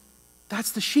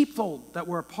 that's the sheepfold that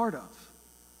we're a part of.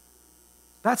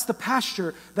 That's the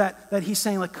pasture that he's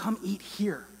saying, like, come eat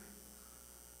here.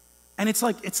 And it's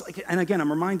like, and again, I'm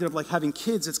reminded of like having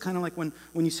kids. It's kind of like when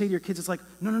you say to your kids, it's like,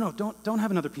 no, don't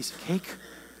have another piece of cake.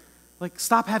 Like,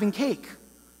 stop having cake.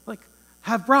 Like,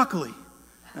 have broccoli.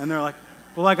 And they're like,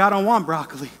 well, like, I don't want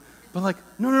broccoli. But like,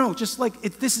 no, just like,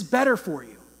 this is better for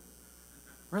you.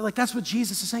 Right? Like, that's what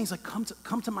Jesus is saying. He's like,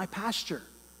 come to my pasture.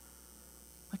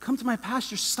 Like, come to my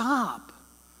pasture, stop.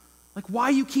 Like, why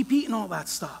you keep eating all that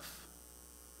stuff?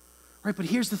 Right, but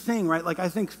here's the thing, right? Like, I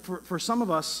think for some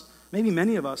of us, maybe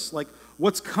many of us, like,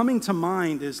 what's coming to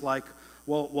mind is like,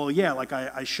 well, yeah, like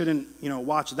I shouldn't,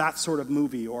 watch that sort of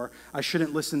movie, or I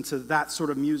shouldn't listen to that sort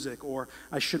of music, or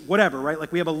I should, whatever, right?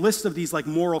 Like, we have a list of these like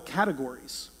moral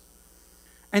categories.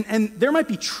 And there might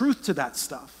be truth to that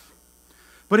stuff,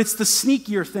 but it's the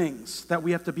sneakier things that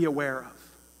we have to be aware of.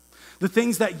 The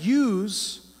things that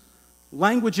use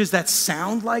languages that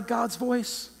sound like God's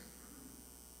voice.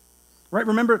 Right?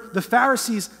 Remember, the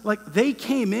Pharisees, like, they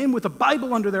came in with a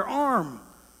Bible under their arm,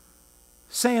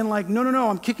 saying like, no,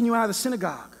 I'm kicking you out of the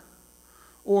synagogue.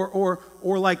 Or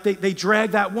like they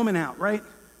dragged that woman out, right?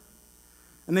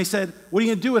 And they said, what are you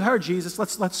going to do with her, Jesus?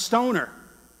 Let's stone her.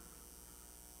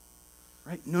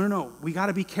 Right? No, we got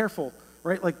to be careful,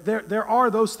 right? Like, there are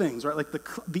those things, right? Like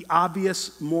the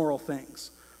obvious moral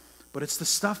things. But it's the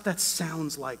stuff that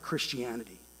sounds like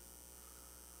Christianity.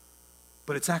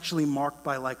 But it's actually marked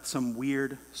by like some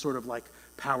weird sort of like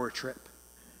power trip,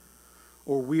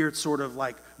 or weird sort of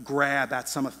like grab at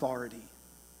some authority.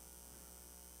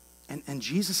 And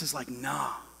Jesus is like,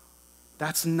 nah,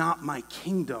 that's not my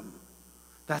kingdom.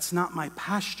 That's not my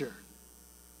pasture.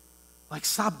 Like,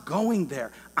 stop going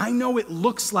there. I know it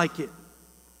looks like it,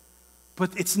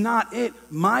 but it's not it.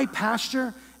 My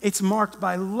pasture, it's marked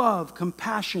by love,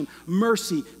 compassion,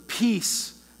 mercy,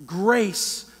 peace,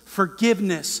 grace,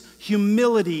 forgiveness,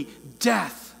 humility,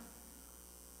 death.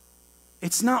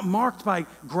 It's not marked by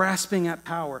grasping at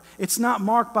power. It's not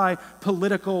marked by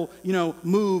political,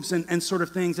 moves and sort of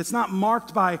things. It's not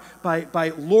marked by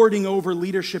lording over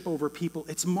leadership over people.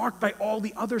 It's marked by all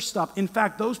the other stuff. In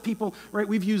fact, those people, right,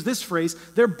 we've used this phrase,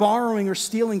 they're borrowing or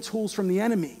stealing tools from the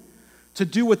enemy to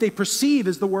do what they perceive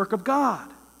as the work of God.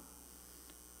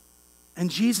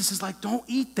 And Jesus is like, don't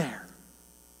eat there.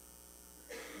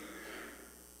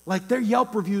 Like, their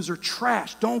Yelp reviews are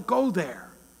trash. Don't go there.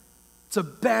 It's a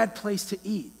bad place to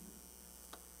eat.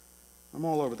 I'm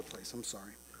all over the place. I'm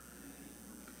sorry.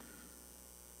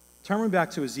 Turn me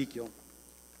back to Ezekiel.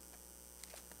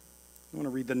 I want to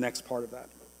read the next part of that.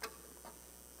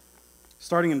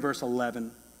 Starting in verse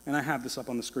 11, and I have this up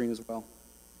on the screen as well.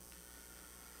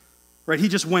 Right, he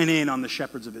just went in on the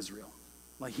shepherds of Israel.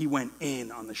 Like, he went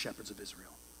in on the shepherds of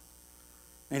Israel.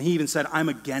 And he even said, I'm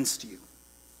against you.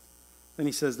 Then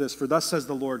he says this, for thus says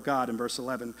the Lord God in verse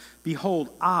 11, behold,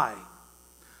 I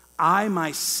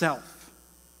myself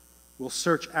will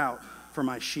search out for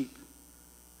my sheep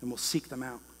and will seek them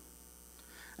out.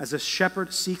 As a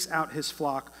shepherd seeks out his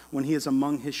flock when he is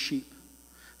among his sheep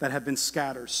that have been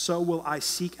scattered, so will I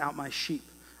seek out my sheep.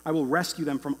 I will rescue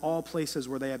them from all places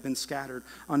where they have been scattered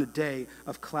on a day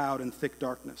of cloud and thick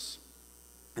darkness.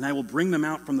 And I will bring them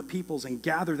out from the peoples and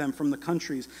gather them from the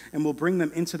countries and will bring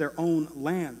them into their own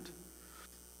land.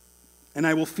 And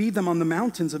I will feed them on the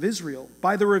mountains of Israel,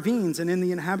 by the ravines and in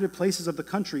the inhabited places of the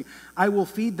country. I will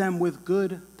feed them with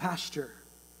good pasture.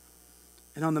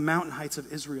 And on the mountain heights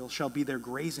of Israel shall be their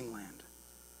grazing land.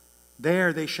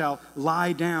 There they shall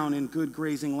lie down in good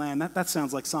grazing land. That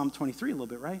sounds like Psalm 23 a little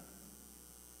bit, right?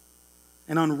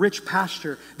 And on rich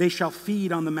pasture they shall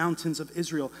feed on the mountains of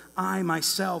Israel. I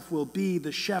myself will be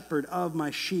the shepherd of my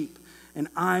sheep, and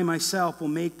I myself will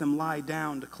make them lie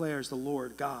down, declares the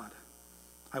Lord God.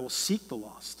 I will seek the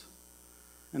lost,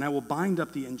 and I will bind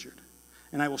up the injured,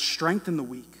 and I will strengthen the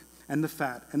weak, and the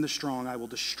fat, and the strong I will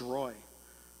destroy.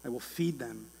 I will feed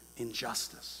them in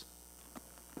justice.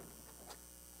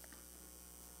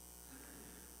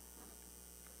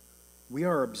 We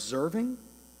are observing,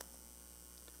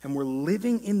 and we're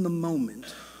living in the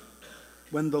moment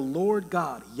when the Lord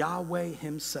God, Yahweh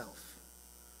himself,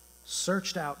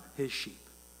 searched out his sheep.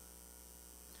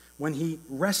 When he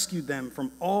rescued them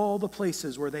from all the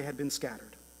places where they had been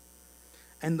scattered.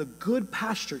 And the good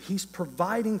pasture he's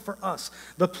providing for us,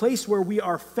 the place where we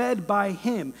are fed by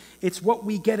him, it's what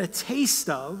we get a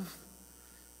taste of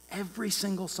every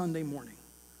single Sunday morning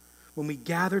when we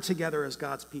gather together as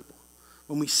God's people,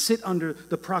 when we sit under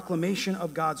the proclamation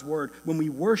of God's word, when we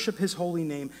worship his holy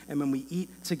name, and when we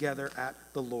eat together at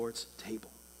the Lord's table.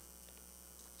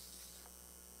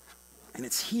 And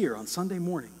it's here on Sunday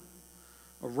morning,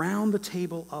 around the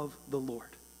table of the Lord,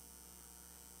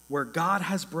 where God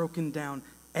has broken down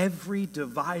every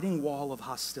dividing wall of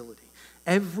hostility,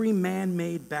 every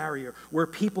man-made barrier where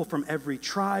people from every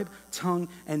tribe, tongue,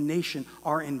 and nation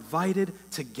are invited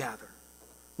to gather.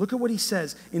 Look at what he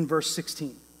says in verse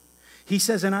 16. He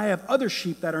says, "And I have other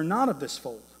sheep that are not of this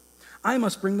fold. I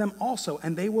must bring them also,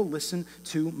 and they will listen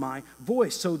to my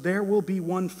voice. So there will be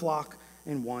one flock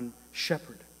and one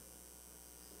shepherd."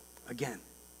 Again,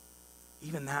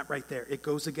 even that right there, it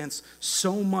goes against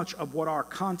so much of what our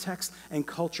context and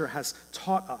culture has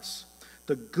taught us.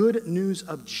 The good news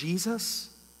of Jesus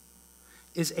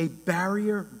is a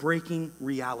barrier-breaking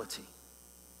reality.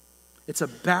 It's a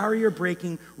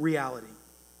barrier-breaking reality.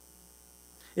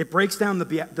 It breaks down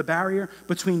the barrier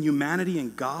between humanity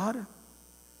and God,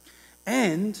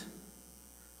 and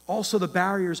also the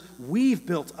barriers we've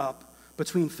built up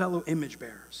between fellow image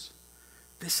bearers.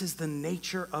 This is the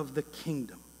nature of the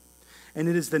kingdom. And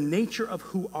it is the nature of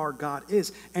who our God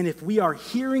is. And if we are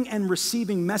hearing and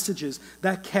receiving messages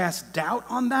that cast doubt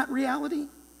on that reality,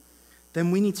 then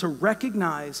we need to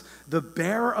recognize the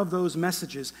bearer of those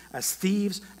messages as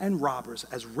thieves and robbers,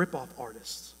 as rip-off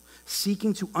artists,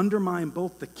 seeking to undermine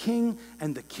both the king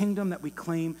and the kingdom that we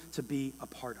claim to be a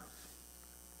part of.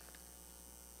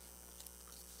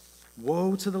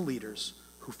 Woe to the leaders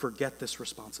who forget this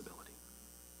responsibility,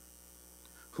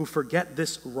 who forget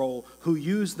this role, who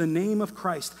use the name of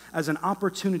Christ as an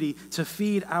opportunity to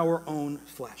feed our own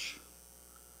flesh.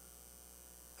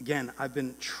 Again, I've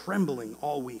been trembling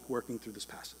all week working through this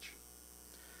passage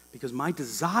because my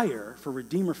desire for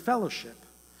Redeemer Fellowship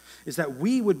is that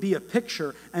we would be a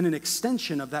picture and an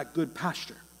extension of that good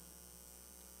pasture.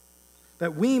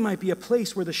 That we might be a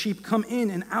place where the sheep come in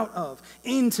and out of,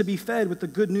 in to be fed with the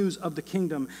good news of the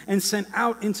kingdom, and sent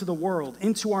out into the world,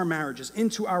 into our marriages,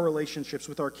 into our relationships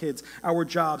with our kids, our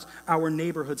jobs, our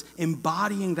neighborhoods,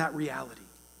 embodying that reality.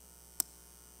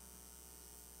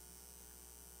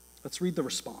 Let's read the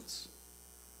response.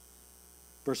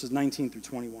 Verses 19 through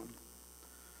 21.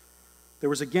 There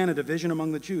was again a division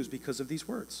among the Jews because of these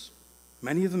words.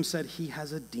 Many of them said, "He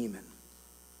has a demon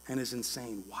and is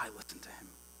insane. Why listen to him?"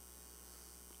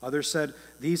 Others said,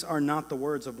 "These are not the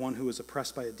words of one who is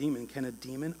oppressed by a demon. Can a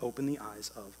demon open the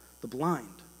eyes of the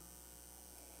blind?"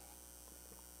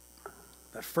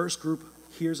 That first group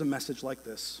hears a message like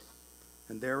this,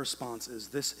 and their response is,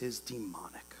 "This is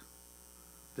demonic.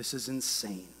 This is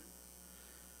insane."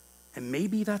 And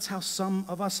maybe that's how some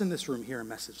of us in this room hear a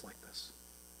message like this.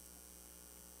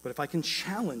 But if I can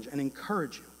challenge and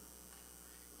encourage you,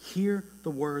 hear the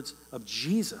words of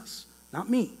Jesus, not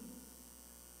me.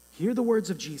 Hear the words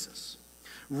of Jesus.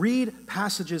 Read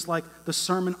passages like the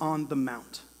Sermon on the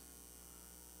Mount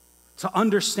to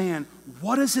understand,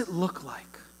 what does it look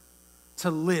like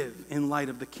to live in light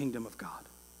of the kingdom of God?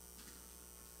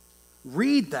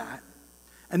 Read that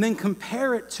and then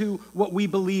compare it to what we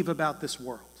believe about this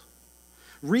world.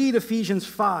 Read Ephesians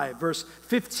 5, verse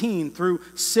 15 through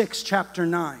 6, chapter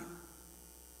 9,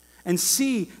 and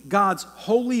see God's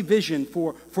holy vision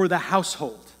for the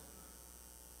household.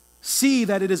 See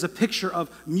that it is a picture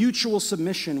of mutual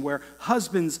submission, where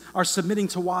husbands are submitting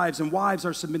to wives and wives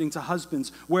are submitting to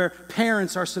husbands, where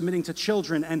parents are submitting to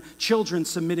children and children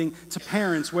submitting to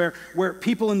parents, where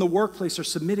people in the workplace are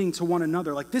submitting to one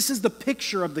another. Like, this is the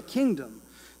picture of the kingdom,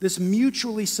 this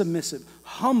mutually submissive,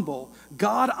 humble,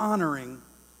 God-honoring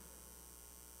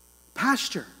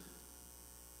pasture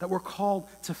that we're called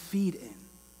to feed in.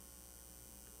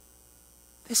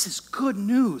 This is good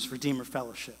news, Redeemer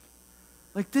Fellowship.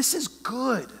 Like, this is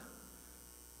good.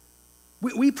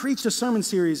 We preached a sermon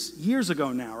series years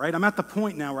ago now, right? I'm at the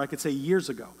point now where I could say years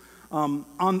ago,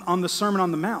 on the Sermon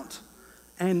on the Mount.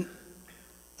 And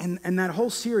that whole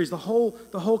series, the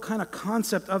whole kind of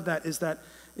concept of that is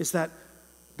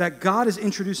that God is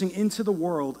introducing into the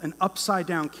world an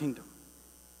upside-down kingdom.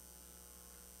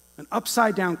 An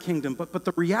upside-down kingdom, but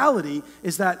the reality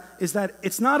is that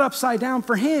it's not upside down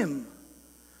for him.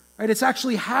 Right? It's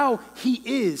actually how he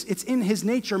is. It's in his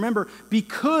nature. Remember,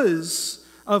 because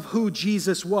of who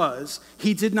Jesus was,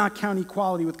 he did not count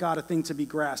equality with God a thing to be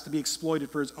grasped, to be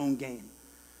exploited for his own gain.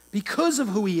 Because of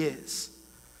who he is.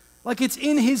 Like, it's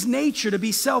in his nature to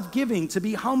be self-giving, to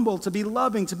be humble, to be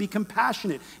loving, to be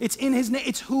compassionate. It's in his nature.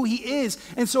 It's who he is.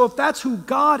 And so if that's who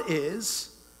God is,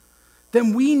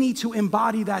 then we need to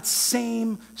embody that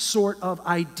same sort of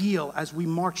ideal as we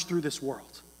march through this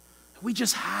world. We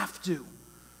just have to.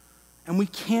 And we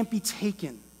can't be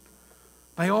taken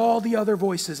by all the other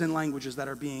voices and languages that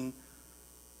are being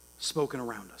spoken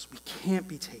around us. We can't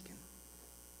be taken.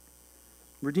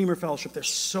 Redeemer Fellowship, there's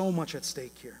so much at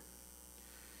stake here.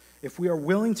 If we are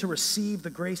willing to receive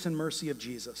the grace and mercy of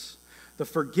Jesus, the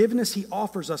forgiveness he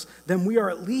offers us, then we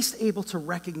are at least able to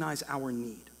recognize our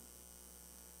need.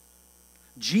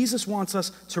 Jesus wants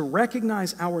us to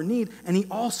recognize our need, and he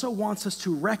also wants us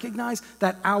to recognize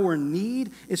that our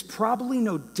need is probably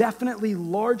definitely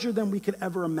larger than we could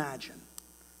ever imagine.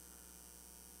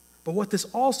 But what this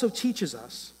also teaches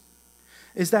us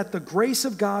is that the grace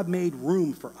of God made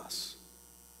room for us.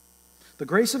 The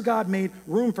grace of God made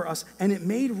room for us, and it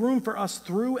made room for us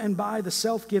through and by the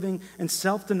self-giving and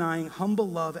self-denying, humble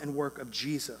love and work of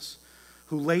Jesus,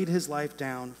 who laid his life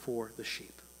down for the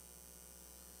sheep.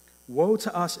 Woe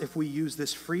to us if we use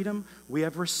this freedom we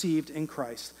have received in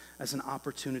Christ as an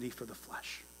opportunity for the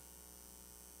flesh.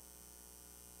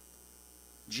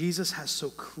 Jesus has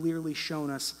so clearly shown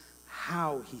us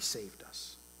how he saved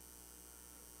us.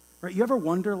 Right? You ever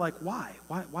wonder, why?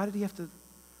 Why did he have to?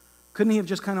 Couldn't he have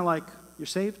just kind of you're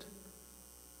saved?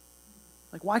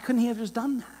 Why couldn't he have just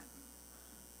done that?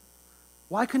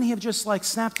 Why couldn't he have just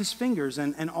snapped his fingers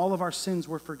and all of our sins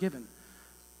were forgiven?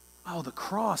 Oh, the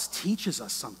cross teaches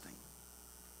us something.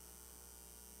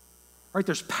 Right?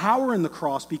 There's power in the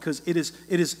cross because it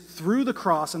is through the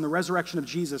cross and the resurrection of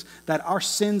Jesus that our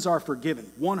sins are forgiven,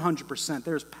 100%.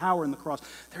 There's power in the cross.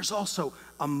 There's also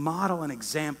a model and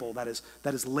example that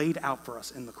is laid out for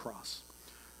us in the cross.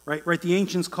 Right? The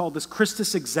ancients called this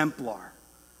Christus exemplar,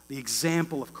 the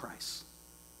example of Christ.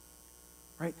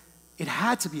 Right? It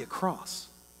had to be a cross,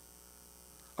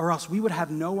 or else we would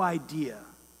have no idea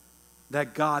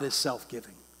that God is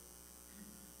self-giving.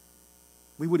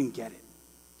 We wouldn't get it.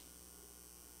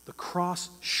 The cross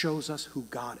shows us who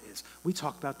God is. We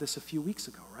talked about this a few weeks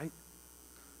ago, right?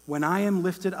 When I am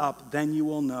lifted up, then you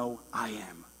will know I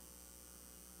am.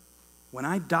 When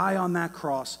I die on that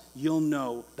cross, you'll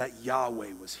know that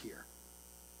Yahweh was here.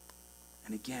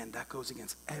 And again, that goes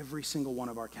against every single one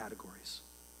of our categories.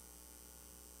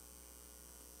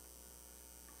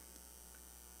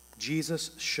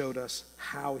 Jesus showed us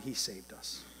how he saved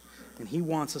us. And he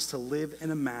wants us to live in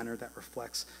a manner that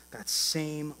reflects that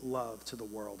same love to the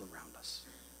world around us.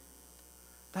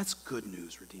 That's good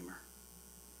news, Redeemer.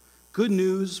 Good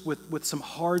news with some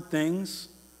hard things,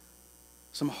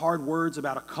 some hard words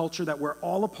about a culture that we're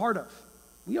all a part of.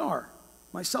 We are,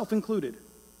 myself included.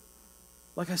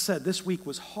 Like I said, this week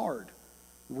was hard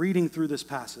reading through this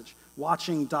passage,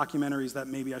 watching documentaries that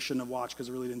maybe I shouldn't have watched because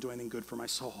it really didn't do anything good for my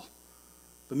soul.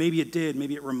 But maybe it did.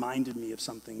 Maybe it reminded me of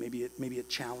something. Maybe it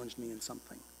challenged me in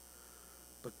something.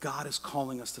 But God is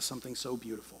calling us to something so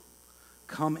beautiful.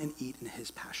 Come and eat in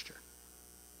his pasture.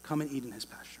 Come and eat in his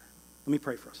pasture. Let me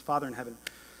pray for us. Father in heaven,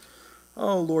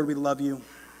 oh, Lord, we love you.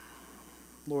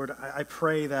 Lord, I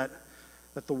pray that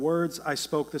the words I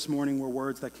spoke this morning were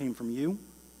words that came from you.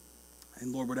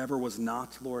 And Lord, whatever was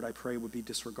not, Lord, I pray would be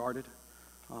disregarded.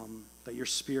 That your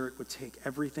Spirit would take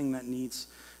everything that needs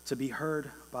to be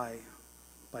heard by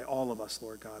all of us,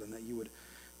 Lord God, and that you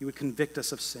would convict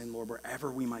us of sin, Lord, wherever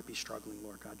we might be struggling,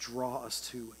 Lord God. Draw us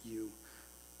to you.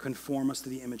 Conform us to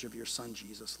the image of your Son,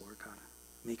 Jesus, Lord God.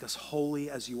 Make us holy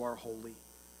as you are holy.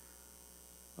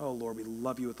 Oh, Lord, we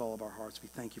love you with all of our hearts. We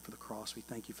thank you for the cross. We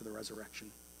thank you for the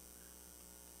resurrection.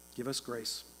 Give us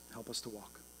grace. Help us to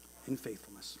walk in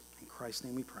faithfulness. In Christ's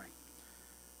name we pray.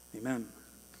 Amen.